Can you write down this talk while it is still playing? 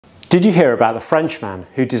Did you hear about the Frenchman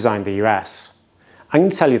who designed the US? I'm going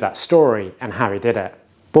to tell you that story and how he did it.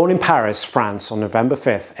 Born in Paris, France on November 5,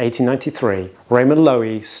 1893, Raymond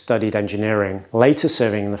Loewy studied engineering, later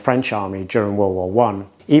serving in the French army during World War I.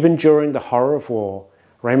 Even during the horror of war,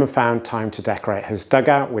 Raymond found time to decorate his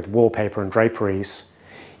dugout with wallpaper and draperies,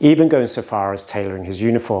 even going so far as tailoring his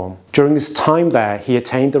uniform. During his time there, he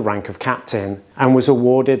attained the rank of captain and was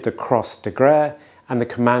awarded the Cross de Guerre and the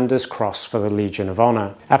Commander's Cross for the Legion of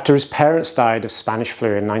Honor. After his parents died of Spanish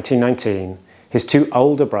flu in 1919, his two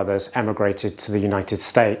older brothers emigrated to the United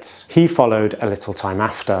States. He followed a little time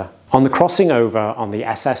after. On the crossing over on the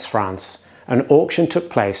SS France, an auction took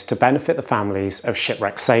place to benefit the families of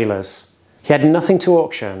shipwrecked sailors. He had nothing to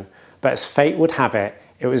auction, but as fate would have it,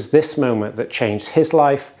 it was this moment that changed his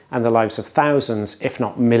life and the lives of thousands, if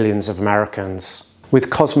not millions of Americans. With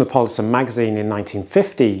Cosmopolitan magazine in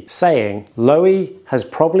 1950 saying, "Loewy has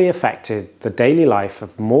probably affected the daily life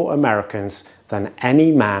of more Americans than any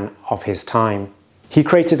man of his time." He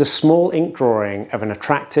created a small ink drawing of an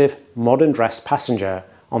attractive, modern-dressed passenger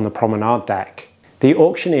on the promenade deck. The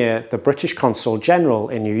auctioneer, the British Consul General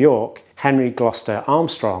in New York, Henry Gloucester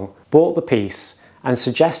Armstrong, bought the piece and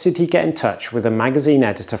suggested he get in touch with a magazine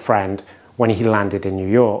editor friend when he landed in New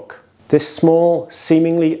York. This small,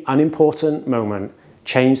 seemingly unimportant moment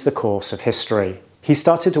changed the course of history. He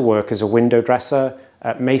started to work as a window dresser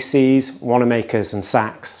at Macy's, Wanamaker's and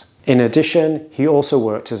Saks. In addition, he also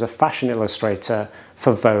worked as a fashion illustrator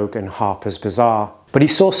for Vogue and Harper's Bazaar. But he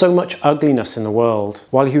saw so much ugliness in the world.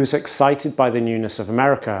 While he was excited by the newness of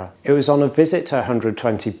America, it was on a visit to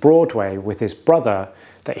 120 Broadway with his brother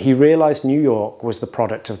that he realized New York was the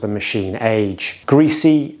product of the machine age.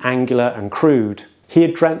 Greasy, angular and crude. He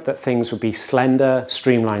had dreamt that things would be slender,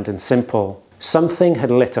 streamlined and simple. Something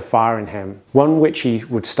had lit a fire in him, one which he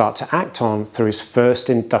would start to act on through his first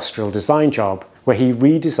industrial design job, where he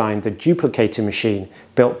redesigned the duplicator machine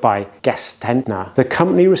built by Gestetner. The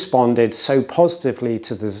company responded so positively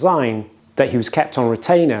to the design that he was kept on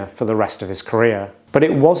retainer for the rest of his career. But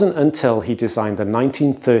it wasn't until he designed the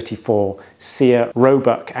 1934 Sear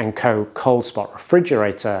Roebuck & Co. cold spot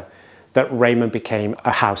refrigerator that Raymond became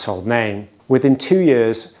a household name. Within 2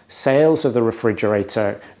 years, sales of the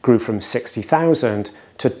refrigerator grew from 60,000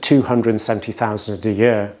 to 270,000 a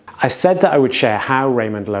year. I said that I would share how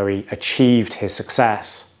Raymond Loewy achieved his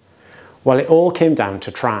success. Well, it all came down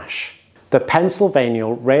to trash. The Pennsylvania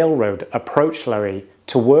Railroad approached Loewy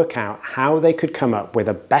to work out how they could come up with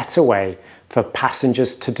a better way for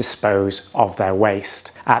passengers to dispose of their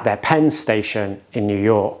waste at their Penn station in New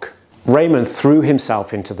York. Raymond threw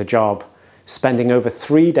himself into the job, spending over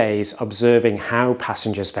 3 days observing how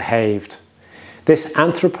passengers behaved. This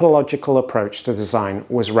anthropological approach to design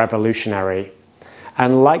was revolutionary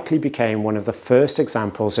and likely became one of the first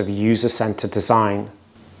examples of user-centered design.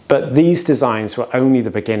 But these designs were only the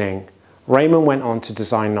beginning. Raymond went on to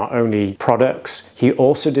design not only products, he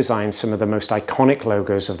also designed some of the most iconic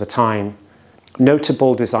logos of the time.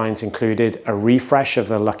 Notable designs included a refresh of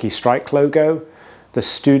the Lucky Strike logo, the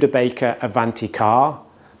Studebaker Avanti car,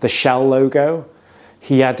 the Shell logo.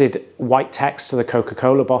 He added white text to the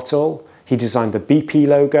Coca-Cola bottle. He designed the BP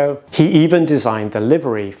logo. He even designed the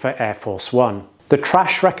livery for Air Force One. The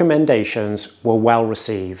trash recommendations were well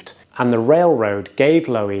received, and the railroad gave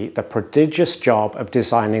Loewy the prodigious job of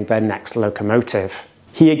designing their next locomotive.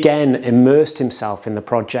 He again immersed himself in the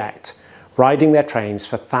project, riding their trains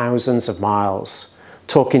for thousands of miles,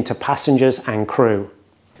 talking to passengers and crew.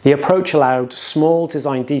 The approach allowed small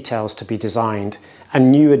design details to be designed and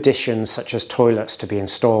new additions such as toilets to be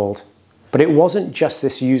installed. But it wasn't just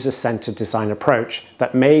this user-centered design approach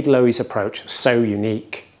that made Loewy's approach so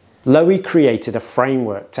unique. Loewy created a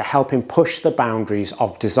framework to help him push the boundaries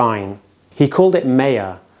of design. He called it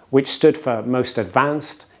MAYA, which stood for Most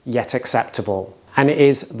Advanced Yet Acceptable. And it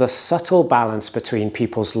is the subtle balance between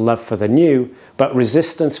people's love for the new but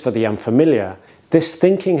resistance for the unfamiliar. This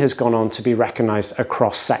thinking has gone on to be recognized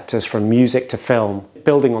across sectors from music to film,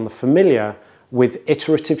 building on the familiar with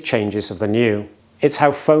iterative changes of the new. It's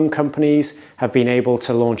how phone companies have been able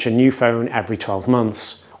to launch a new phone every 12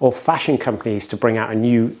 months, or fashion companies to bring out a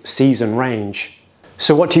new season range.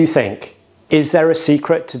 So what do you think? Is there a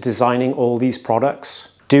secret to designing all these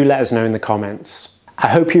products? Do let us know in the comments. I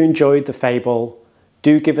hope you enjoyed the fable.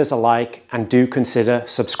 Do give us a like and do consider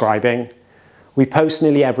subscribing. We post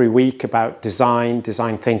nearly every week about design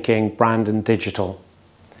thinking, brand and digital.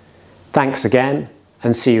 Thanks again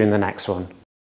and see you in the next one.